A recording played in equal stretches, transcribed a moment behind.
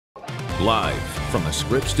Live from the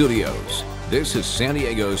Scripps Studios, this is San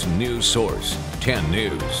Diego's news source, 10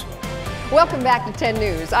 News. Welcome back to 10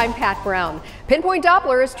 News. I'm Pat Brown. Pinpoint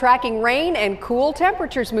Doppler is tracking rain and cool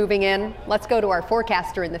temperatures moving in. Let's go to our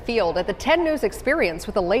forecaster in the field at the 10 News Experience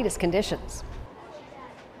with the latest conditions.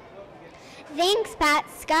 Thanks, Pat.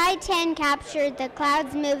 Sky 10 captured the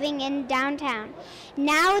clouds moving in downtown.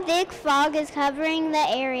 Now thick fog is covering the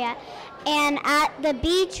area, and at the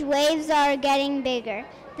beach, waves are getting bigger.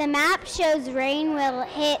 The map shows rain will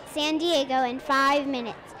hit San Diego in 5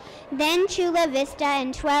 minutes, then Chula Vista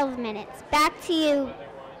in 12 minutes. Back to you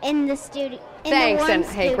in the studio. Thanks, and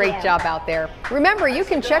hey, great job out there. Remember, you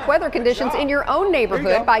can check weather conditions in your own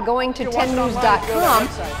neighborhood by going to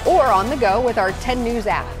 10news.com or on the go with our 10 News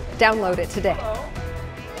app. Download it today.